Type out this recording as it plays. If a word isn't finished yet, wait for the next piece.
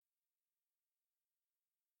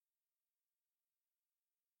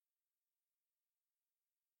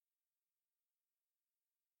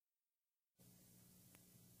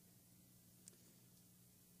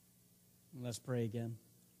Let's pray again.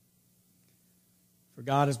 For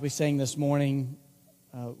God, as we sang this morning,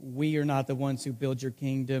 we are not the ones who build your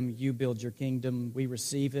kingdom. You build your kingdom. We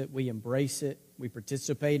receive it. We embrace it. We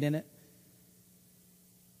participate in it.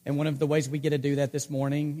 And one of the ways we get to do that this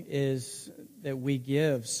morning is that we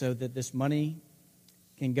give so that this money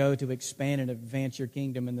can go to expand and advance your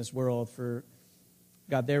kingdom in this world. For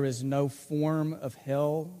God, there is no form of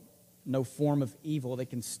hell, no form of evil that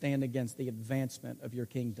can stand against the advancement of your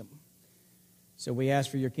kingdom. So we ask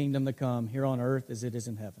for your kingdom to come here on earth as it is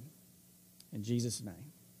in heaven. In Jesus'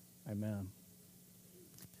 name, amen.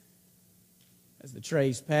 As the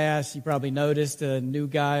trays pass, you probably noticed a new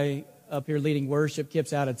guy up here leading worship.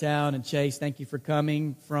 Kip's out of town. And Chase, thank you for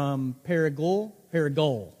coming from Paragulu,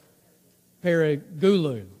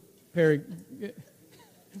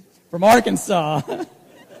 from Arkansas.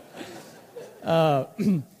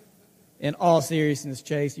 In all seriousness,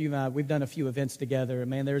 Chase, you and I, we've done a few events together. And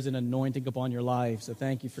man, there's an anointing upon your life. So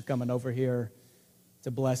thank you for coming over here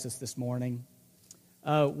to bless us this morning.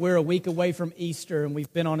 We're a week away from Easter, and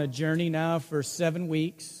we've been on a journey now for 7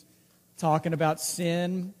 weeks talking about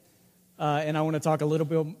sin. And I want to talk a little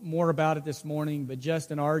bit more about it this morning. But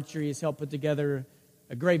Justin Archery has helped put together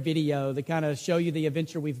a great video to kind of show you the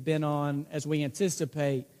adventure we've been on as we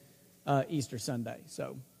anticipate Easter Sunday.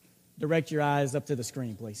 So direct your eyes up to the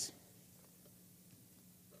screen, please.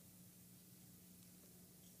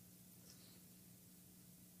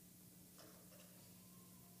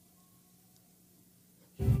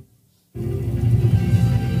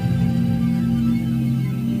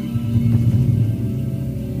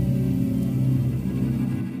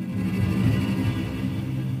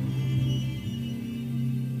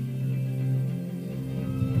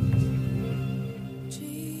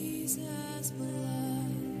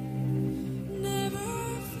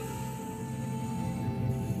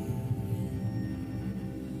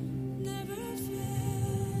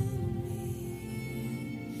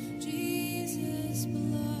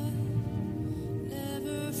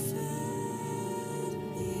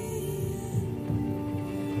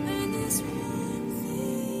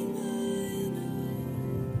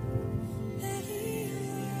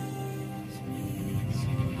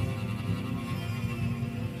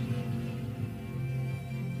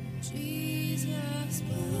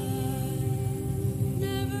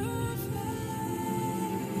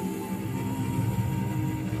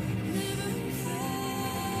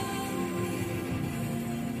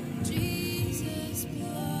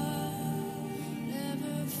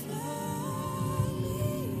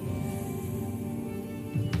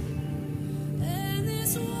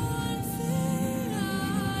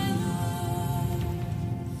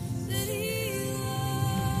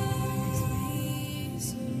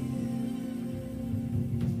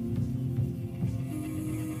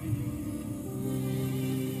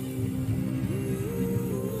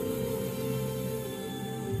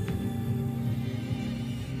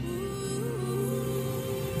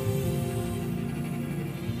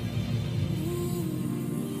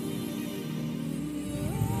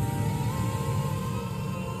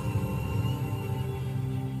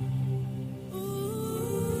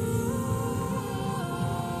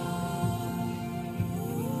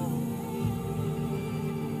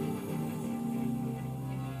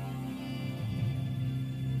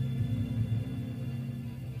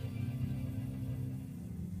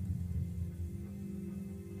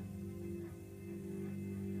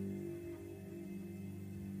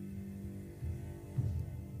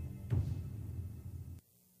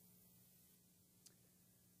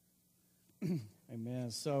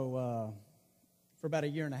 Amen. So for about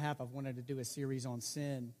 1.5 years, I've wanted to do a series on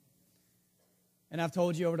sin. And I've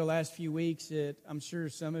told you over the last few weeks that I'm sure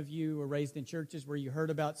some of you were raised in churches where you heard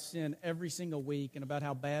about sin every single week and about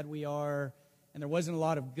how bad we are. And there wasn't a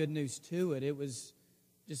lot of good news to it. It was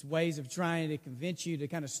just ways of trying to convince you to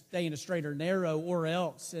kind of stay in a straight or narrow or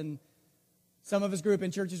else. And some of us grew up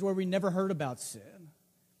in churches where we never heard about sin.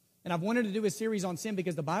 And I've wanted to do a series on sin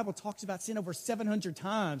because the Bible talks about sin over 700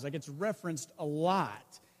 times. Like, it's referenced a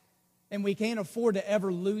lot. And we can't afford to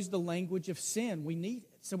ever lose the language of sin. We need it.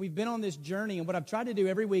 So we've been on this journey, and what I've tried to do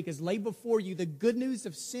every week is lay before you the good news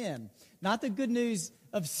of sin. Not the good news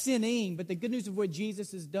of sinning, but the good news of what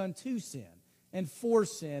Jesus has done to sin and for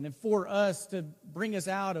us to bring us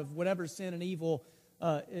out of whatever sin and evil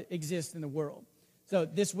exists in the world. So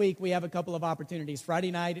this week we have a couple of opportunities.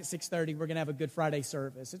 Friday night at 6:30, we're going to have a Good Friday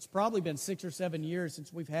service. It's probably been 6 or 7 years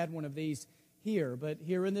since we've had one of these here. But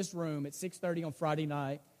here in this room at 6:30 on Friday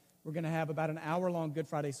night, we're going to have about an hour-long Good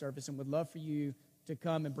Friday service, and would love for you to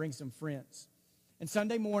come and bring some friends. And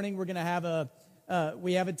Sunday morning, we're going to have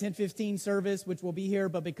we have a 10:15 service, which will be here,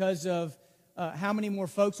 but because of how many more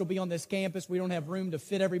folks will be on this campus. We don't have room to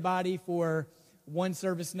fit everybody for one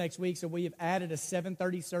service next week, so we have added a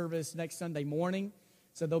 7:30 service next Sunday morning.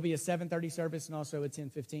 So there'll be a 7:30 service and also a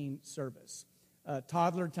 10:15 service.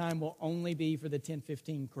 Toddler time will only be for the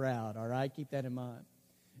 10:15 crowd, all right? Keep that in mind.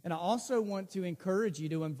 And I also want to encourage you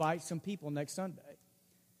to invite some people next Sunday.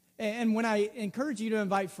 And when I encourage you to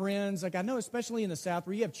invite friends, like I know especially in the South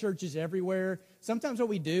where you have churches everywhere, sometimes what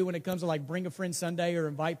we do when it comes to like bring a friend Sunday or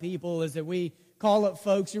invite people is that we call up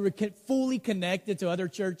folks who are fully connected to other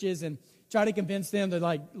churches and try to convince them to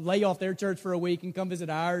like lay off their church for a week and come visit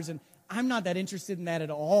ours. And I'm not that interested in that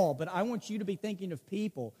at all, but I want you to be thinking of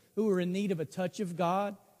people who are in need of a touch of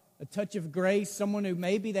God, a touch of grace, someone who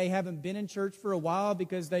maybe they haven't been in church for a while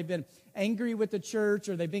because they've been angry with the church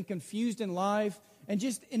or they've been confused in life, and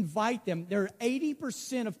just invite them. There are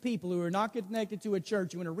 80% of people who are not connected to a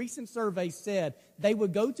church who in a recent survey said they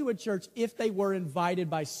would go to a church if they were invited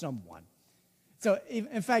by someone. So,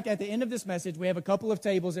 in fact, at the end of this message, we have a couple of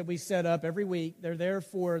tables that we set up every week. They're there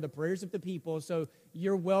for the prayers of the people. So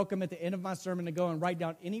you're welcome at the end of my sermon to go and write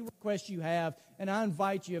down any requests you have. And I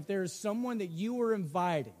invite you, if there is someone that you are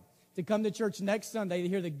inviting to come to church next Sunday to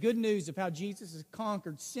hear the good news of how Jesus has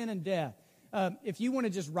conquered sin and death, if you want to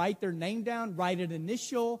just write their name down, write an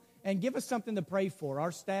initial, and give us something to pray for.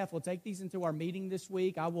 Our staff will take these into our meeting this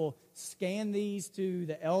week. I will scan these to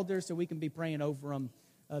the elders so we can be praying over them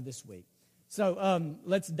this week. So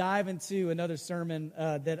let's dive into another sermon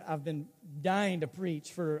that I've been dying to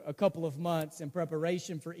preach for a couple of months in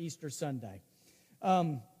preparation for Easter Sunday.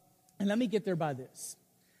 And let me get there by this.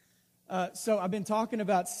 So I've been talking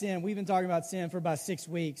about sin. We've been talking about sin for about 6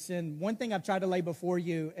 weeks. And one thing I've tried to lay before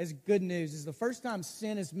you as good news is the first time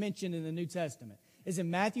sin is mentioned in the New Testament is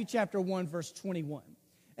in Matthew chapter 1, verse 21.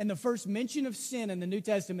 And the first mention of sin in the New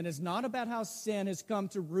Testament is not about how sin has come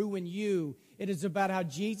to ruin you. It is about how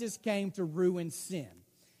Jesus came to ruin sin.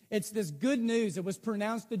 It's this good news that was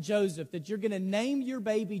pronounced to Joseph that you're going to name your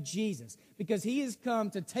baby Jesus because he has come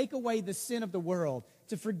to take away the sin of the world,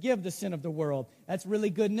 to forgive the sin of the world. That's really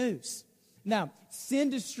good news. Now, sin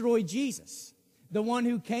destroyed Jesus, the one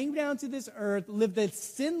who came down to this earth, lived a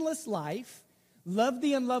sinless life, loved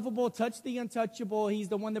the unlovable, touched the untouchable. He's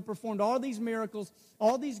the one that performed all these miracles,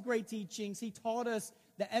 all these great teachings. He taught us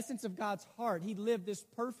the essence of God's heart. He lived this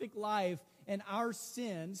perfect life, and our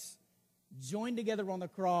sins joined together on the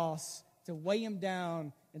cross to weigh him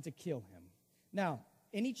down and to kill him. Now,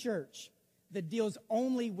 any church that deals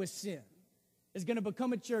only with sin is going to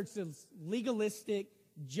become a church that's legalistic,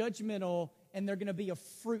 judgmental, and they're going to be a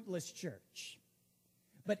fruitless church.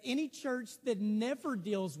 But any church that never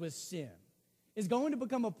deals with sin is going to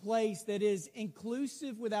become a place that is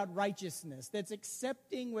inclusive without righteousness, that's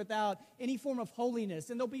accepting without any form of holiness.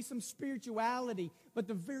 And there'll be some spirituality, but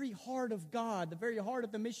the very heart of God, the very heart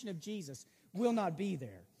of the mission of Jesus will not be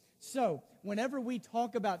there. So whenever we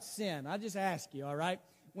talk about sin, I just ask you, all right,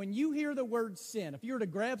 when you hear the word sin, if you were to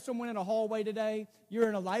grab someone in a hallway today, you're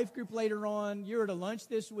in a life group later on, you're at a lunch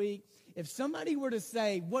this week, if somebody were to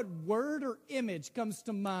say what word or image comes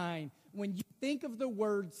to mind when you think of the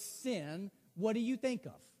word sin, what do you think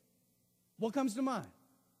of? What comes to mind?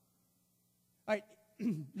 All right,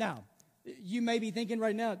 now, you may be thinking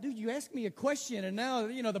right now, dude, you asked me a question, and now,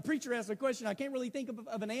 the preacher asked a question. I can't really think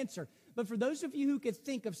of an answer. But for those of you who could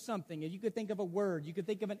think of something, you could think of a word, you could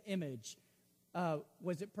think of an image,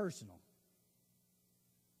 was it personal?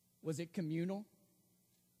 Was it communal?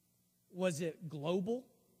 Was it global?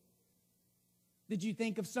 Did you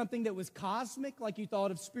think of something that was cosmic, like you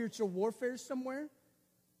thought of spiritual warfare somewhere?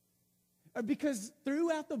 Because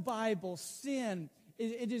throughout the Bible, sin,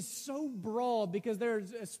 it is so broad because there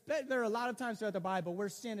are a lot of times throughout the Bible where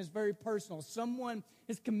sin is very personal. Someone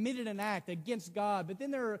has committed an act against God, but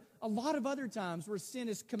then there are a lot of other times where sin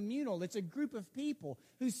is communal. It's a group of people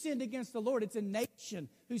who sinned against the Lord. It's a nation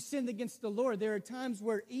who sinned against the Lord. There are times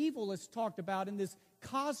where evil is talked about in this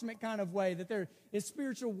cosmic kind of way, that there is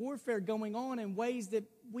spiritual warfare going on in ways that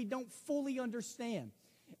we don't fully understand.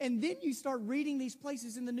 And then you start reading these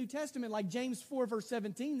places in the New Testament, like James 4, verse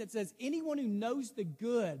 17, that says, anyone who knows the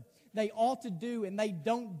good they ought to do and they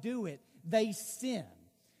don't do it, they sin.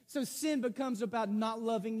 So sin becomes about not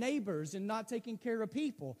loving neighbors and not taking care of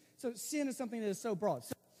people. So sin is something that is so broad.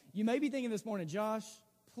 So you may be thinking this morning, Josh,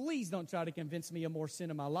 please don't try to convince me of more sin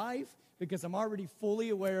in my life because I'm already fully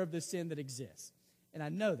aware of the sin that exists. And I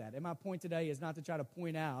know that. And my point today is not to try to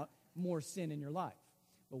point out more sin in your life.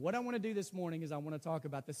 But what I want to do this morning is I want to talk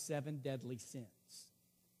about the 7 deadly sins.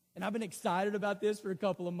 And I've been excited about this for a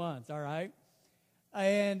couple of months, all right?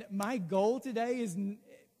 And my goal today is,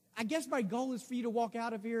 I guess my goal is for you to walk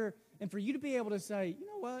out of here and for you to be able to say, you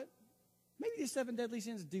know what? Maybe the 7 deadly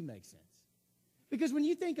sins do make sense. Because when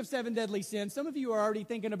you think of seven deadly sins, some of you are already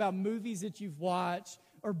thinking about movies that you've watched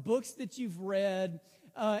or books that you've read.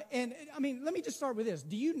 And I mean, let me just start with this.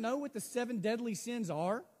 Do you know what the seven deadly sins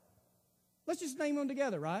are? Let's just name them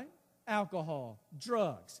together, right? Alcohol,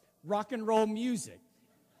 drugs, rock and roll music,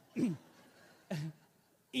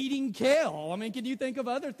 eating kale. I mean, can you think of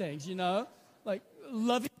other things, Like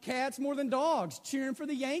loving cats more than dogs, cheering for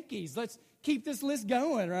the Yankees. Let's keep this list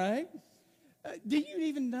going, right? Do you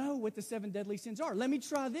even know what the seven deadly sins are? Let me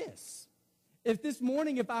try this. If this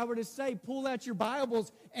morning, if I were to say, pull out your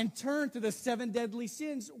Bibles and turn to the seven deadly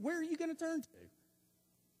sins, where are you going to turn to?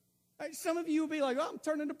 Some of you will be like, I'm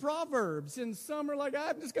turning to Proverbs. And some are like,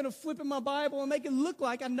 I'm just going to flip in my Bible and make it look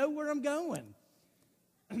like I know where I'm going.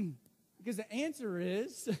 Because the answer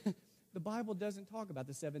is, the Bible doesn't talk about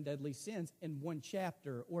the seven deadly sins in one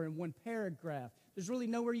chapter or in one paragraph. There's really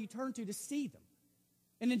nowhere you turn to see them.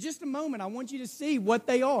 And in just a moment, I want you to see what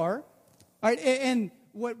they are. All right, and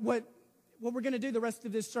what we're going to do the rest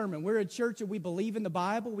of this sermon. We're a church that we believe in the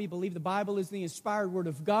Bible. We believe the Bible is the inspired Word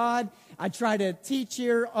of God. I try to teach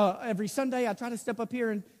here every Sunday. I try to step up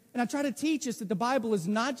here and I try to teach us that the Bible is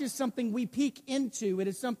not just something we peek into. It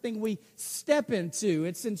is something we step into.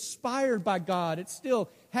 It's inspired by God. It's still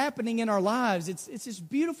happening in our lives. It's this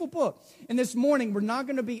beautiful book. And this morning, we're not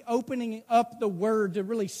going to be opening up the Word to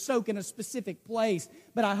really soak in a specific place,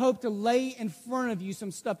 but I hope to lay in front of you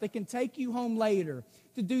some stuff that can take you home later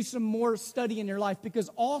to do some more study in your life, because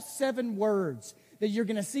all seven words that you're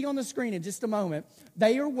going to see on the screen in just a moment,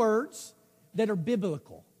 they are words that are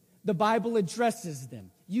biblical. The Bible addresses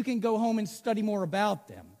them. You can go home and study more about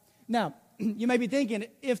them. Now, you may be thinking,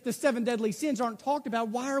 if the seven deadly sins aren't talked about,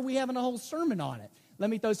 why are we having a whole sermon on it? Let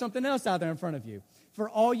me throw something else out there in front of you. For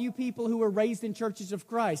all you people who were raised in churches of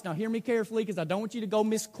Christ, now hear me carefully, because I don't want you to go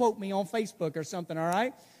misquote me on Facebook or something, all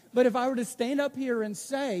right? But if I were to stand up here and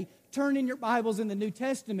say, turn in your Bibles in the New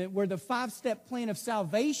Testament where the 5-step plan of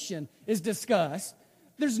salvation is discussed,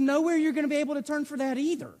 there's nowhere you're going to be able to turn for that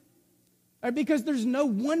either. Right, because there's no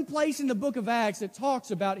one place in the book of Acts that talks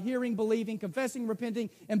about hearing, believing, confessing, repenting,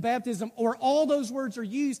 and baptism, or all those words are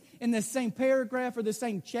used in the same paragraph or the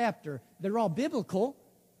same chapter. They're all biblical.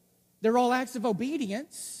 They're all acts of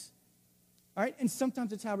obedience. All right, and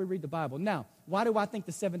sometimes it's how we read the Bible. Now, why do I think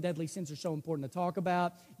the seven deadly sins are so important to talk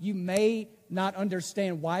about? You may not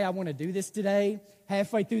understand why I want to do this today.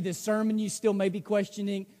 Halfway through this sermon, you still may be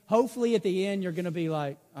questioning. Hopefully at the end, you're going to be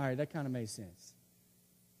like, all right, that kind of made sense.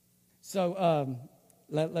 So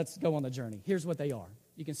let's go on the journey. Here's what they are.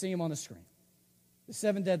 You can see them on the screen. The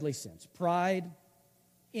seven deadly sins: pride,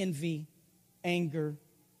 envy, anger,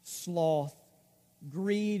 sloth,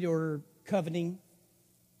 greed or coveting,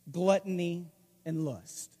 gluttony, and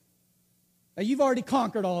lust. Now, you've already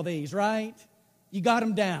conquered all these, right? You got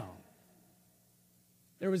them down.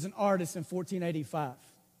 There was an artist in 1485,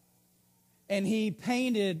 and he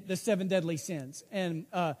painted the seven deadly sins. And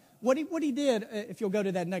what he did, if you'll go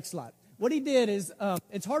to that next slide, what he did is,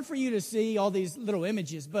 it's hard for you to see all these little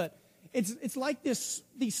images, but it's like these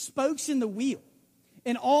spokes in the wheel.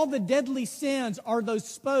 And all the deadly sins are those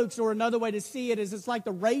spokes, or another way to see it is it's like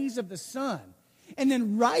the rays of the sun. And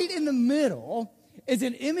then right in the middle is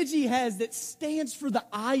an image he has that stands for the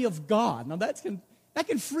eye of God. Now that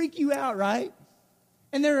can freak you out, right?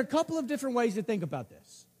 And there are a couple of different ways to think about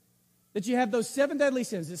this. That you have those seven deadly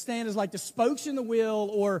sins that stand as like the spokes in the wheel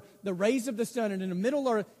or the rays of the sun, and in the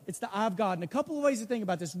middle it's the eye of God. And a couple of ways to think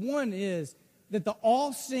about this. One is that the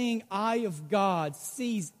all-seeing eye of God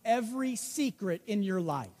sees every secret in your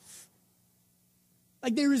life.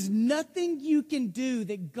 Like there is nothing you can do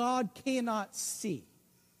that God cannot see.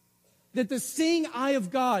 That the seeing eye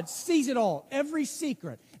of God sees it all, every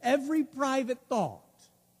secret, every private thought.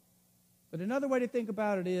 But another way to think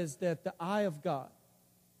about it is that the eye of God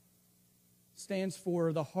stands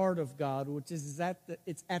for the heart of God, which is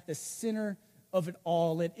it's at the center of it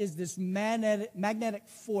all. It is this magnetic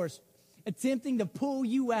force attempting to pull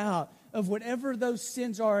you out of whatever those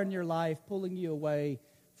sins are in your life, pulling you away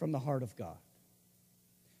from the heart of God.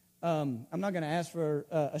 I'm not going to ask for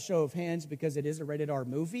a show of hands because it is a rated R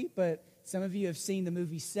movie, but some of you have seen the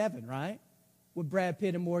movie Seven, right? With Brad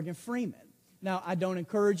Pitt and Morgan Freeman. Now, I don't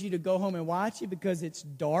encourage you to go home and watch it because it's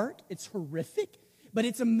dark, it's horrific, but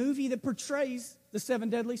it's a movie that portrays the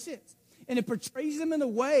seven deadly sins. And it portrays them in a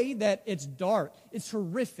way that it's dark, it's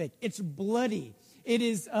horrific, it's bloody.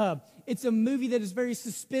 It's a movie that is very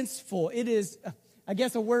suspenseful. It is, I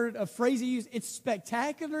guess a phrase you use, it's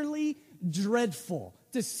spectacularly dreadful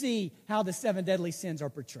to see how the seven deadly sins are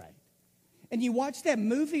portrayed. And you watch that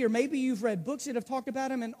movie, or maybe you've read books that have talked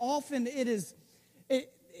about them, and often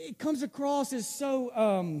it comes across as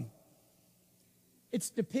so, it's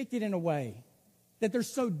depicted in a way that they're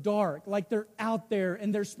so dark, like they're out there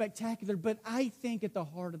and they're spectacular. But I think at the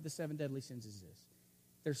heart of the 7 deadly sins is this.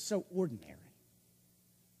 They're so ordinary.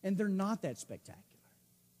 And they're not that spectacular.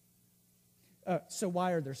 So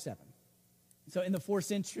why are there 7? So in the 4th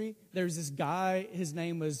century, there's this guy, his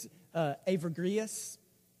name was Evagrius.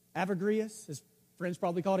 His friends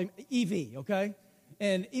probably called him EV, okay?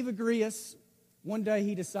 And Evagrius, one day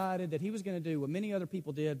he decided that he was going to do what many other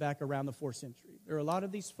people did back around the 4th century. There are a lot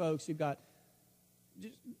of these folks who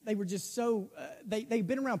they were just so, they'd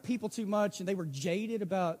been around people too much, and they were jaded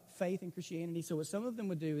about faith and Christianity. So what some of them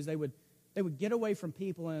would do is they would get away from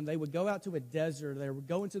people, and they would go out to a desert. They would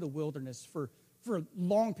go into the wilderness for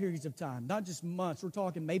long periods of time, not just months. We're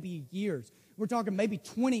talking maybe years. We're talking maybe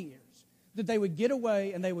 20 years. That they would get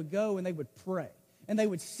away, and they would go, and they would pray. And they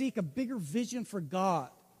would seek a bigger vision for God,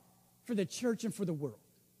 for the church, and for the world.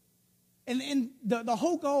 And the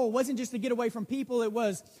whole goal wasn't just to get away from people. It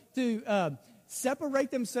was to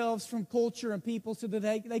separate themselves from culture and people so that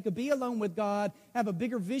they could be alone with God, have a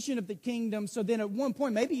bigger vision of the kingdom, so then at one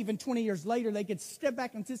point, maybe even 20 years later, they could step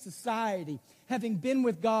back into society, having been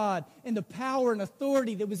with God, and the power and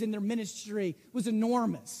authority that was in their ministry was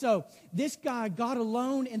enormous. So this guy got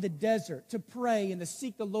alone in the desert to pray and to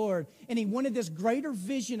seek the Lord, and he wanted this greater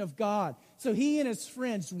vision of God. So he and his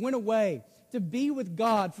friends went away to be with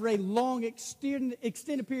God for a long,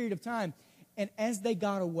 extended period of time. And as they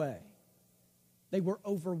got away, they were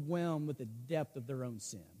overwhelmed with the depth of their own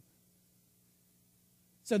sin.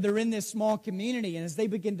 So they're in this small community, and as they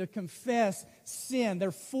begin to confess sin,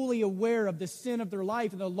 they're fully aware of the sin of their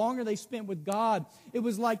life. And the longer they spent with God, it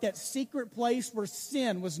was like that secret place where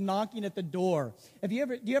sin was knocking at the door. Do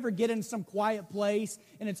you ever get in some quiet place,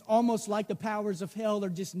 and it's almost like the powers of hell are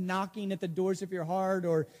just knocking at the doors of your heart,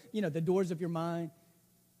 or the doors of your mind?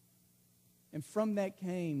 And from that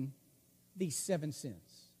came these 7 sins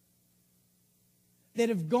that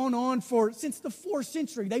have gone on since the 4th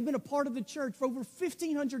century. They've been a part of the church for over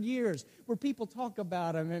 1,500 years, where people talk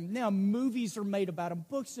about them, and now movies are made about them,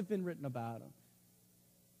 books have been written about them.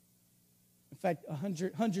 In fact,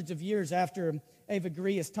 hundreds of years after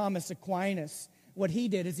Evagrius, Thomas Aquinas, what he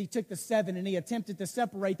did is he took the 7 and he attempted to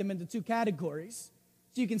separate them into 2 categories.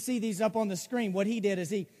 So you can see these up on the screen. What he did is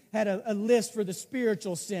he had a list for the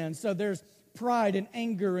spiritual sins. So there's pride and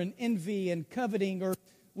anger and envy and coveting, or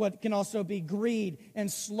what can also be greed and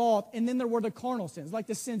sloth. And then there were the carnal sins, like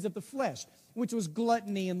the sins of the flesh, which was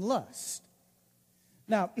gluttony and lust.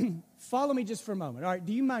 Now, follow me just for a moment. All right,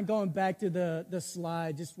 do you mind going back to the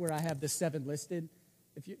slide just where I have the 7 listed?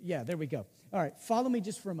 Yeah, there we go. All right, follow me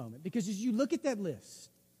just for a moment. Because as you look at that list,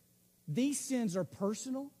 these sins are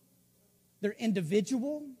personal. They're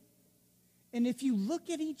individual. And if you look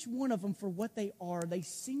at each one of them for what they are, they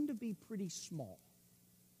seem to be pretty small.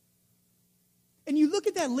 And you look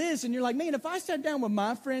at that list and you're like, man, if I sat down with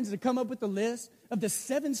my friends to come up with a list of the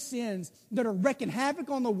 7 sins that are wreaking havoc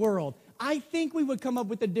on the world, I think we would come up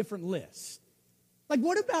with a different list. Like,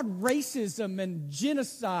 what about racism and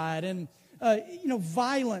genocide and,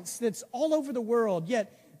 violence that's all over the world,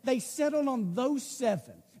 yet they settled on those 7?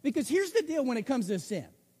 Because here's the deal when it comes to sin.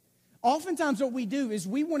 Oftentimes what we do is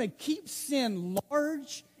we want to keep sin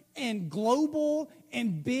large and global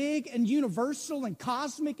and big and universal and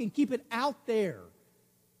cosmic and keep it out there.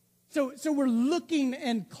 So we're looking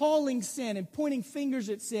and calling sin and pointing fingers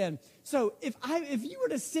at sin. So if you were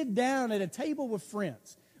to sit down at a table with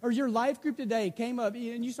friends, or your life group today came up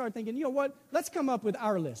and you started thinking, you know what, let's come up with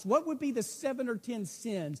our list. What would be the 7 or 10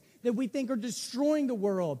 sins that we think are destroying the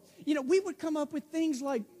world? We would come up with things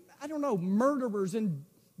like, murderers and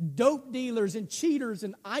dope dealers and cheaters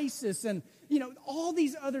and ISIS and, all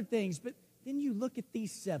these other things. But then you look at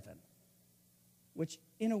these 7, which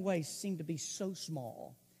in a way seem to be so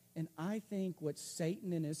small. And I think what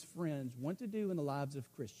Satan and his friends want to do in the lives of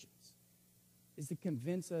Christians is to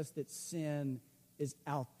convince us that sin is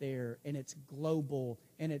out there and it's global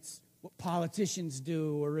and it's what politicians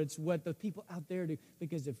do or it's what the people out there do.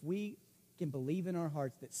 Because if we can believe in our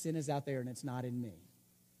hearts that sin is out there and it's not in me,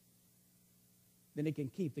 then it can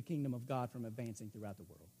keep the kingdom of God from advancing throughout the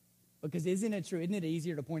world. Because isn't it true? Isn't it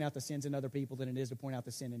easier to point out the sins in other people than it is to point out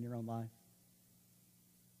the sin in your own life?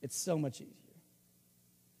 It's so much easier.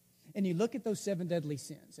 And you look at those 7 deadly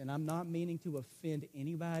sins, and I'm not meaning to offend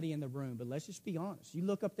anybody in the room, but let's just be honest. You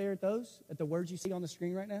look up there at the words you see on the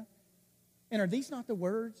screen right now, and are these not the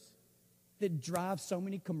words that drive so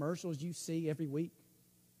many commercials you see every week?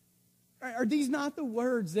 Are these not the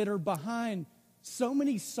words that are behind so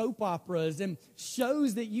many soap operas and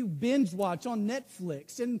shows that you binge watch on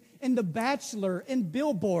Netflix and The Bachelor and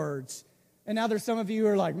billboards? And now there's some of you who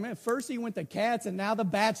are like, man, first he went to Cats and now The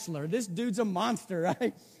Bachelor. This dude's a monster,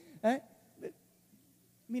 right?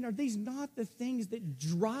 I mean, are these not the things that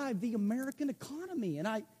drive the American economy? And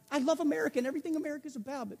I love America and everything America's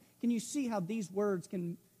about, but can you see how these words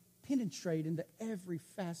can penetrate into every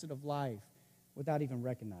facet of life without even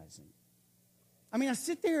recognizing? I mean, I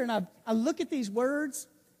sit there and I look at these words,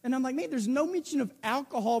 and I'm like, man, there's no mention of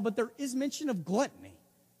alcohol, but there is mention of gluttony.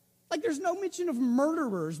 Like, there's no mention of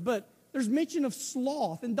murderers, but there's mention of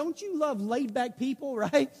sloth. And don't you love laid-back people,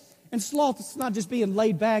 right? And sloth is not just being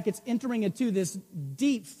laid back, it's entering into this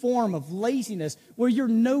deep form of laziness where you're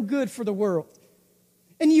no good for the world.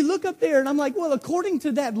 And you look up there and I'm like, well, according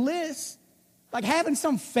to that list, like having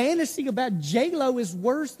some fantasy about J-Lo is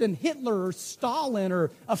worse than Hitler or Stalin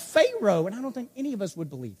or a Pharaoh. And I don't think any of us would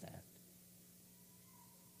believe that.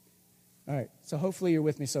 All right, so hopefully you're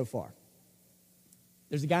with me so far.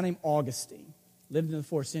 There's a guy named Augustine, lived in the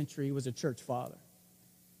 4th century, he was a church father.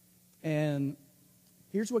 And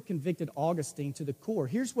here's what convicted Augustine to the core.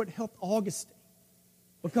 Here's what helped Augustine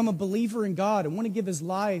become a believer in God and want to give his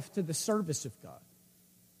life to the service of God.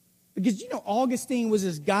 Because, you know, Augustine was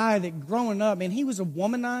this guy that growing up, man, he was a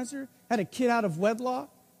womanizer, had a kid out of wedlock.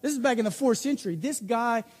 This is back in the 4th century. This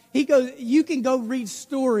guy, you can go read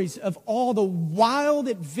stories of all the wild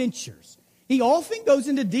adventures he often goes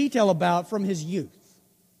into detail about from his youth.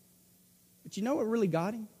 But you know what really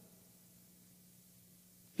got him?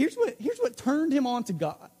 Here's what turned him on to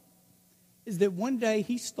God, is that one day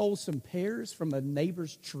he stole some pears from a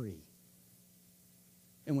neighbor's tree.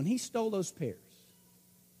 And when he stole those pears,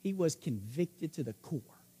 he was convicted to the core.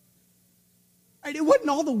 Right? It wasn't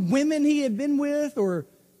all the women he had been with or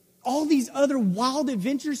all these other wild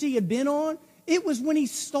adventures he had been on. It was when he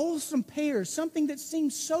stole some pears, something that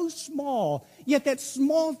seemed so small, yet that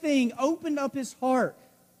small thing opened up his heart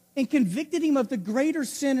and convicted him of the greater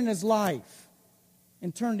sin in his life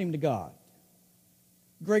and turned him to God.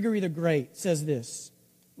 Gregory the Great says this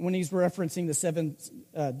when he's referencing the 7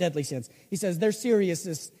 deadly sins. He says, their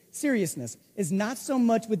seriousness is not so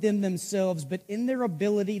much within themselves, but in their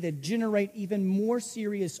ability to generate even more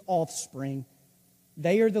serious offspring.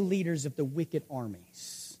 They are the leaders of the wicked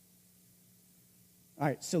armies. All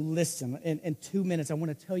right, so listen. In 2 minutes, I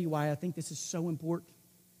want to tell you why I think this is so important.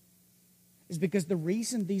 Is because the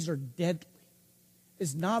reason these are deadly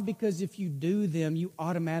is not because if you do them, you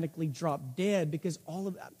automatically drop dead, because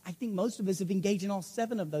I think most of us have engaged in all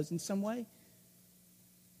 7 of those in some way.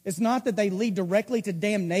 It's not that they lead directly to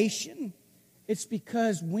damnation. It's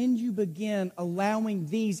because when you begin allowing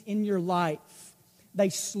these in your life, they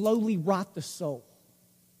slowly rot the soul.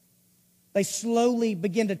 They slowly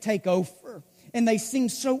begin to take over. And they seem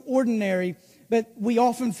so ordinary, but we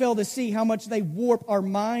often fail to see how much they warp our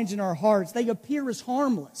minds and our hearts. They appear as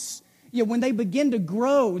harmless. Yet when they begin to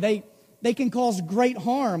grow, they can cause great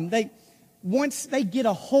harm. Once they get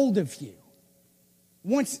a hold of you,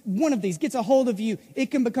 once one of these gets a hold of you,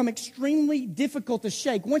 it can become extremely difficult to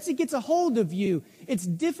shake. Once it gets a hold of you, it's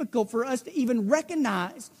difficult for us to even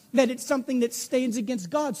recognize that it's something that stands against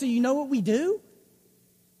God. So you know what we do?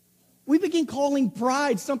 We begin calling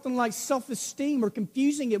pride something like self-esteem or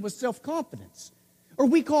confusing it with self-confidence. Or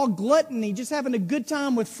we call gluttony just having a good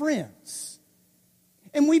time with friends.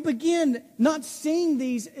 And we begin not seeing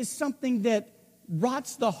these as something that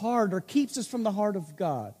rots the heart or keeps us from the heart of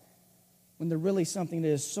God, when they're really something that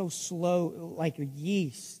is so slow, like a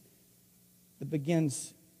yeast, that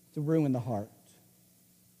begins to ruin the heart.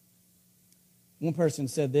 One person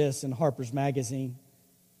said this in Harper's Magazine,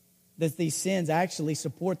 that these sins actually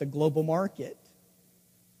support the global market.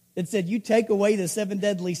 It said, you take away the 7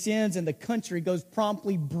 deadly sins and the country goes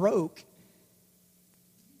promptly broke.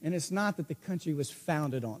 And it's not that the country was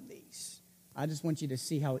founded on these. I just want you to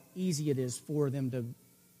see how easy it is for them to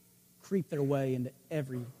creep their way into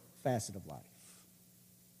every facet of life.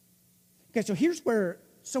 Okay, so here's where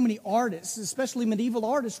so many artists, especially medieval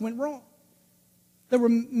artists, went wrong. There were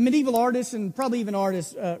medieval artists and probably even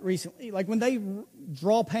artists recently, like when they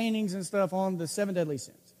draw paintings and stuff on the 7 deadly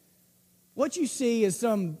sins, what you see is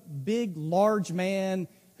some big, large man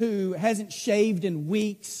who hasn't shaved in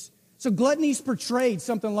weeks. So gluttony's portrayed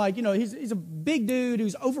something like, he's a big dude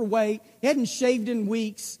who's overweight, he hadn't shaved in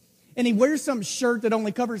weeks, and he wears some shirt that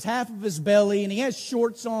only covers half of his belly, and he has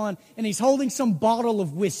shorts on, and he's holding some bottle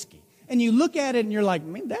of whiskey. And you look at it and you're like,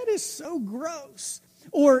 man, that is so gross.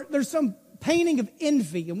 Or there's some painting of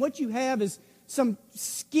envy, and what you have is some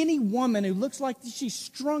skinny woman who looks like she's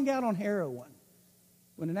strung out on heroin,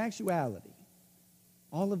 when in actuality,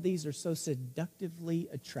 all of these are so seductively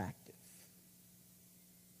attractive.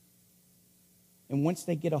 And once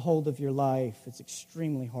they get a hold of your life, it's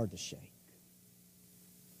extremely hard to shake.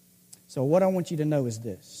 So what I want you to know is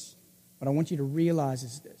this. What I want you to realize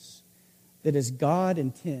is this, that as God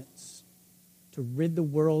intends to rid the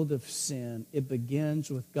world of sin, it begins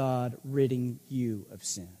with God ridding you of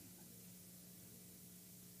sin.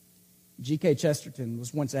 G.K. Chesterton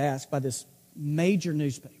was once asked by this major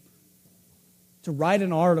newspaper to write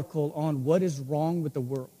an article on what is wrong with the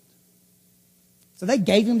world. So they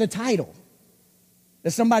gave him the title.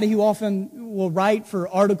 As somebody who often will write for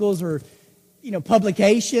articles or,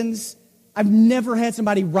 publications, I've never had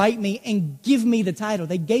somebody write me and give me the title.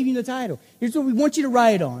 They gave you the title. Here's what we want you to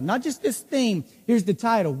write on. Not just this theme. Here's the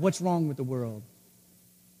title. What's wrong with the world?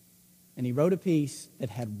 And he wrote a piece that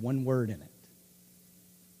had one word in it.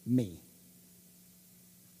 Me.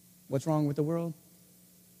 What's wrong with the world?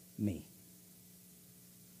 Me.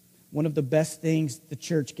 One of the best things the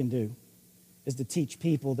church can do is to teach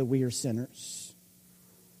people that we are sinners.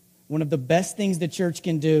 One of the best things the church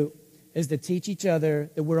can do is to teach each other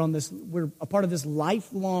that we're a part of this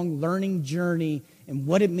lifelong learning journey and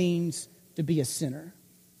what it means to be a sinner.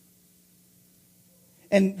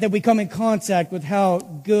 And that we come in contact with how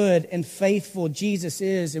good and faithful Jesus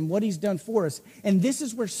is and what he's done for us. And this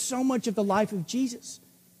is where so much of the life of Jesus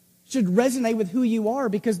should resonate with who you are,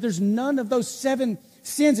 because there's none of those 7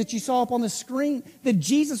 sins that you saw up on the screen that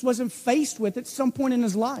Jesus wasn't faced with at some point in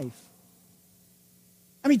his life.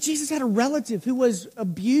 I mean, Jesus had a relative who was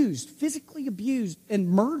abused, physically abused and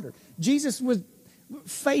murdered. Jesus was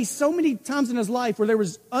faced so many times in his life where there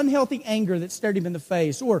was unhealthy anger that stared him in the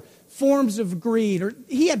face, or forms of greed, or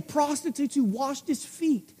he had prostitutes who washed his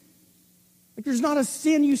feet. Like, there's not a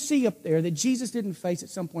sin you see up there that Jesus didn't face at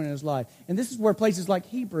some point in his life. And this is where places like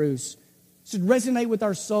Hebrews should resonate with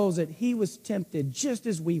our souls, that he was tempted just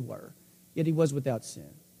as we were, yet he was without sin.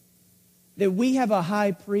 That we have a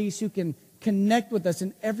high priest who can connect with us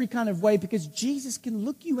in every kind of way, because Jesus can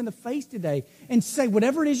look you in the face today and say,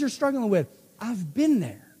 whatever it is you're struggling with, I've been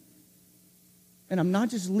there. And I'm not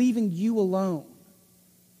just leaving you alone,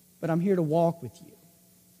 but I'm here to walk with you.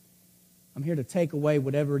 I'm here to take away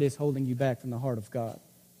whatever it is holding you back from the heart of God.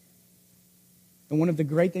 And one of the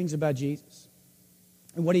great things about Jesus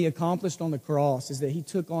and what he accomplished on the cross is that he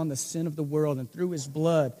took on the sin of the world, and through his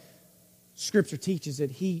blood, Scripture teaches that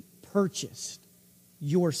he purchased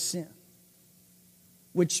your sin.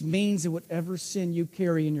 Which means that whatever sin you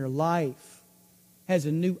carry in your life has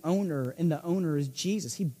a new owner, and the owner is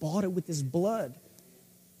Jesus. He bought it with his blood.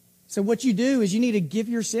 So what you do is you need to give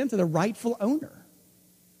your sin to the rightful owner.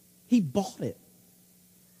 He bought it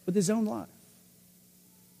with his own life.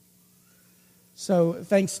 So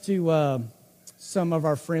thanks to some of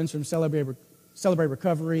our friends from Celebrate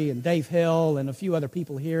Recovery and Dave Hill and a few other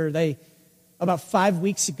people here, they, about 5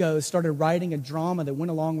 weeks ago, started writing a drama that went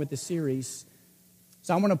along with the series.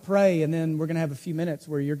 So I want to pray, and then we're going to have a few minutes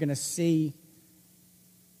where you're going to see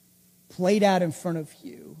played out in front of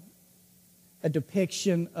you a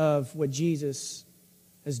depiction of what Jesus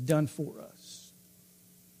has done for us.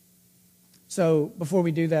 So before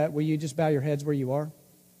we do that, will you just bow your heads where you are?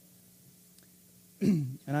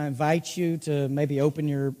 And I invite you to maybe open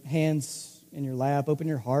your hands in your lap, open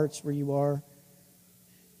your hearts where you are.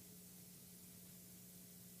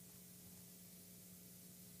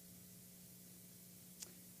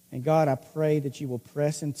 And God, I pray that you will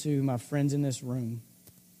press into my friends in this room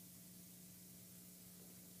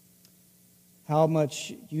how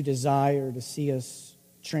much you desire to see us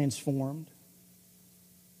transformed.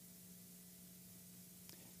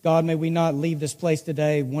 God, may we not leave this place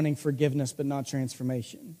today wanting forgiveness but not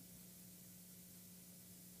transformation.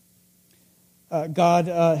 God,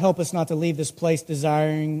 help us not to leave this place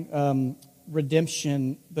desiring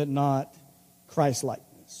redemption but not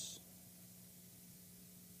Christ-likeness.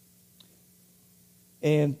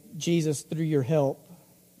 And Jesus, through your help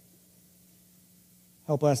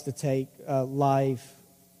us to take life,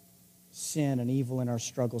 sin, and evil in our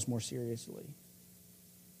struggles more seriously.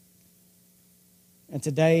 And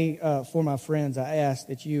today, for my friends, I ask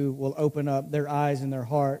that you will open up their eyes and their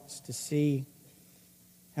hearts to see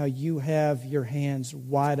how you have your hands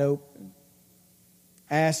wide open,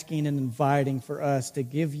 asking and inviting for us to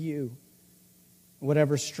give you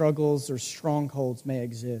whatever struggles or strongholds may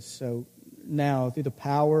exist. So now, through the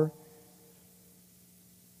power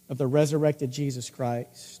of the resurrected Jesus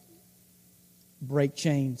Christ, break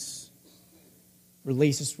chains,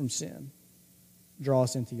 release us from sin, draw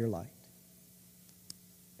us into your light.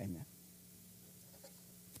 Amen.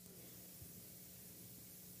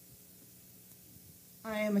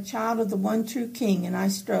 I am a child of the one true King, and I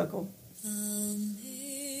struggle. Amazing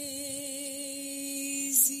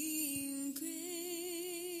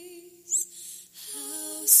grace,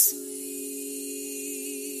 how sweet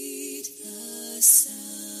the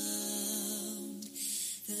sound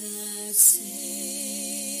that saved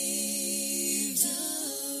a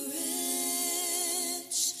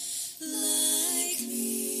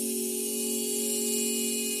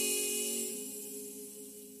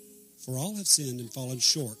For all have sinned and fallen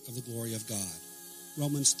short of the glory of God.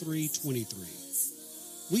 Romans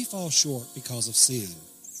 3:23. We fall short because of sin.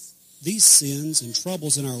 These sins and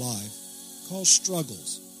troubles in our life cause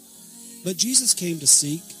struggles. But Jesus came to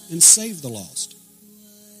seek and save the lost.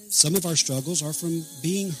 Some of our struggles are from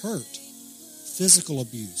being hurt, physical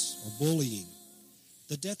abuse or bullying,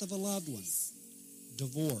 the death of a loved one,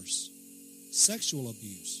 divorce, sexual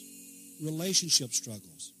abuse, relationship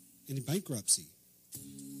struggles, and bankruptcy.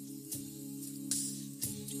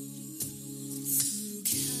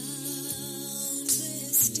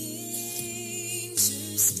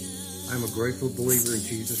 I'm a grateful believer in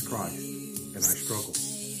Jesus Christ, and I struggle.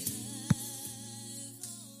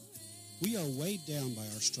 We are weighed down by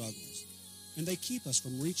our struggles, and they keep us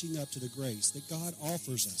from reaching up to the grace that God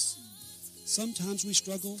offers us. Sometimes we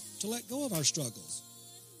struggle to let go of our struggles.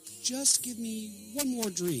 Just give me one more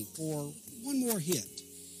drink or one more hit.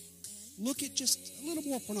 Look at just a little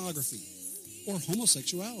more pornography or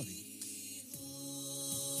homosexuality.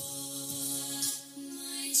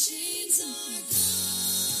 My chains are gone.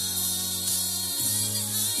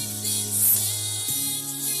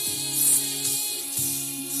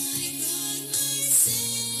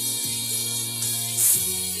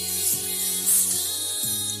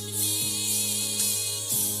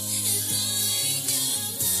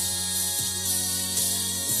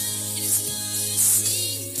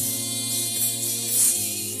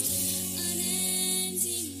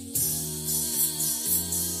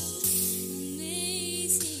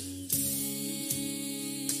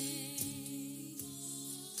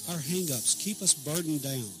 Our hang-ups keep us burdened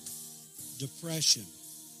down. Depression,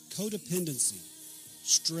 codependency,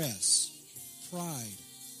 stress, pride,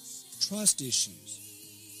 trust issues,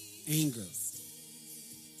 anger.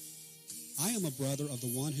 I am a brother of the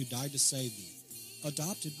one who died to save me,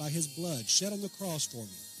 adopted by his blood shed on the cross for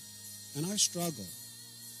me, and I struggle.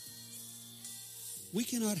 We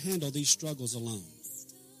cannot handle these struggles alone.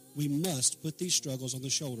 We must put these struggles on the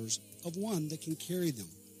shoulders of one that can carry them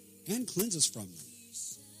and cleanse us from them.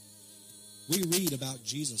 We read about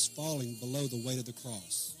Jesus falling below the weight of the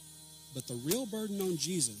cross, but the real burden on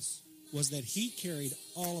Jesus was that he carried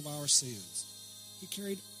all of our sins. He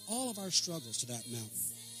carried all of our struggles to that mountain.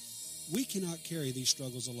 We cannot carry these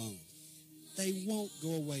struggles alone. They won't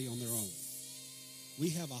go away on their own. We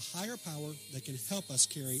have a higher power that can help us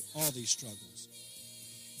carry all these struggles.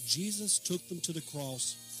 Jesus took them to the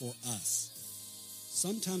cross for us.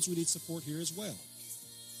 Sometimes we need support here as well.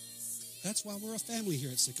 That's why we're a family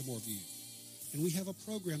here at Sycamore View, and we have a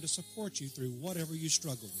program to support you through whatever you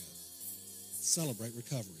struggle with. Celebrate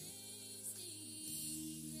recovery.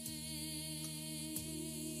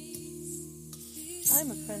 I'm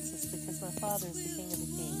a princess because my father is the king of the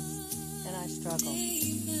kings, and I struggle.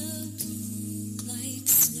 Like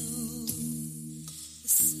snow, the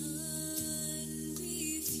sun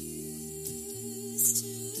refused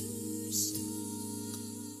to shine.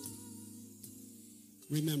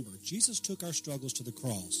 Remember, Jesus took our struggles to the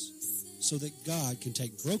cross so that God can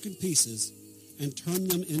take broken pieces and turn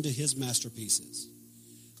them into his masterpieces.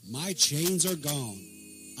 My chains are gone.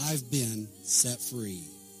 I've been set free.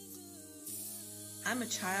 I'm a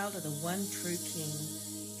child of the one true King,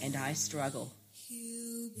 and I struggle.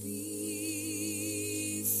 He'll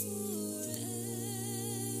be forever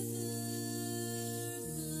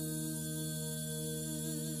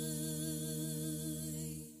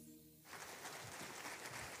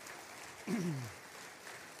mine.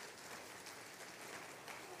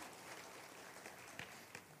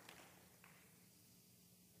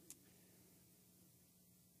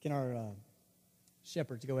 Can our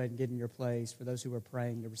shepherds go ahead and get in your place? For those who are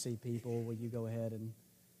praying to receive people, will you go ahead and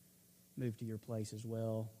move to your place as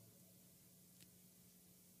well?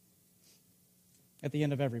 At the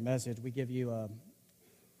end of every message, we give you a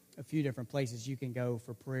few different places you can go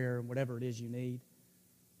for prayer and whatever it is you need.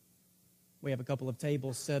 We have a couple of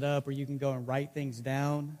tables set up where you can go and write things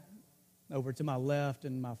down. Over to my left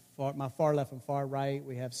and my far left and far right,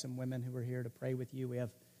 we have some women who are here to pray with you. We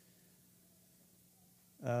have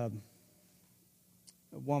a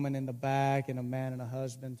woman in the back and a man and a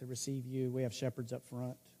husband to receive you. We have shepherds up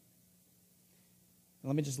front. And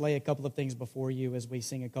let me just lay a couple of things before you as we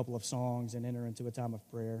sing a couple of songs and enter into a time of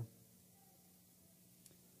prayer.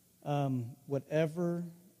 Whatever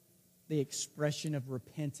the expression of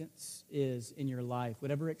repentance is in your life,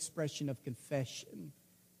 whatever expression of confession,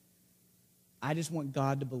 I just want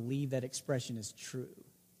God to believe that expression is true.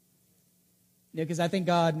 Because I think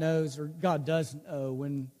God knows, or God does know,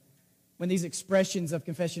 when these expressions of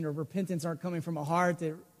confession or repentance aren't coming from a heart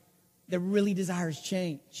that really desires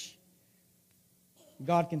change.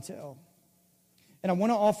 God can tell. And I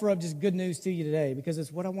want to offer up just good news to you today because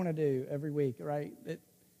it's what I want to do every week, right?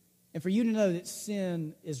 And for you to know that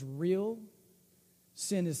sin is real,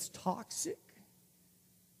 sin is toxic,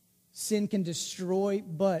 sin can destroy,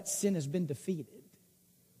 but sin has been defeated.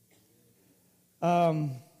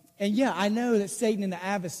 And yeah, I know that Satan and the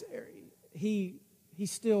adversary, he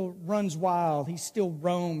still runs wild, he still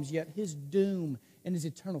roams, yet his doom and his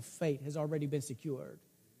eternal fate has already been secured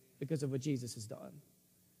because of what Jesus has done.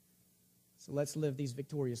 So let's live these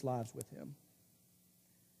victorious lives with him.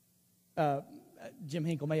 Jim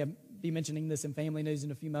Hinkle may be mentioning this in family news in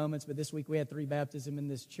a few moments, but this week we had 3 baptisms in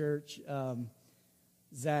this church.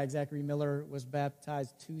 Zachary Miller was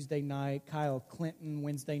baptized Tuesday night, Kyle Clinton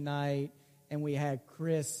Wednesday night, and we had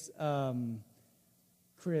Chris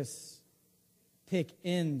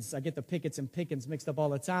Pickens. I get the Pickets and Pickens mixed up all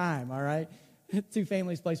the time, all right? 2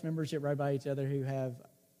 families place membership right by each other who have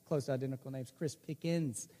close to identical names. Chris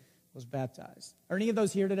Pickens was baptized. Are any of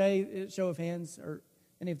those here today? Show of hands. Or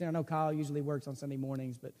any of them? I know Kyle usually works on Sunday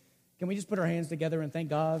mornings, but can we just put our hands together and thank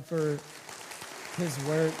God for his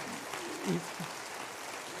work?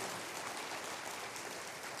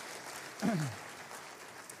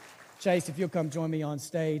 Chase, if you'll come join me on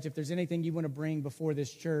stage. If there's anything you want to bring before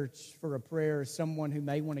this church for a prayer, someone who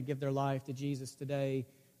may want to give their life to Jesus today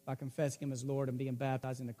by confessing him as Lord and being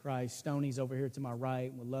baptized into Christ, Stoney's over here to my right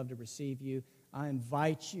and would love to receive you. I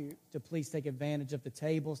invite you to please take advantage of the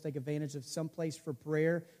tables, take advantage of some place for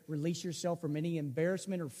prayer. Release yourself from any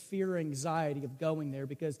embarrassment or fear or anxiety of going there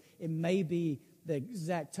because it may be the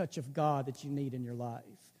exact touch of God that you need in your life.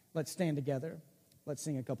 Let's stand together. Let's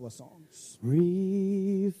sing a couple of songs.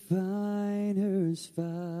 Refiner's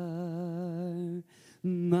fire,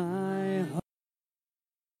 my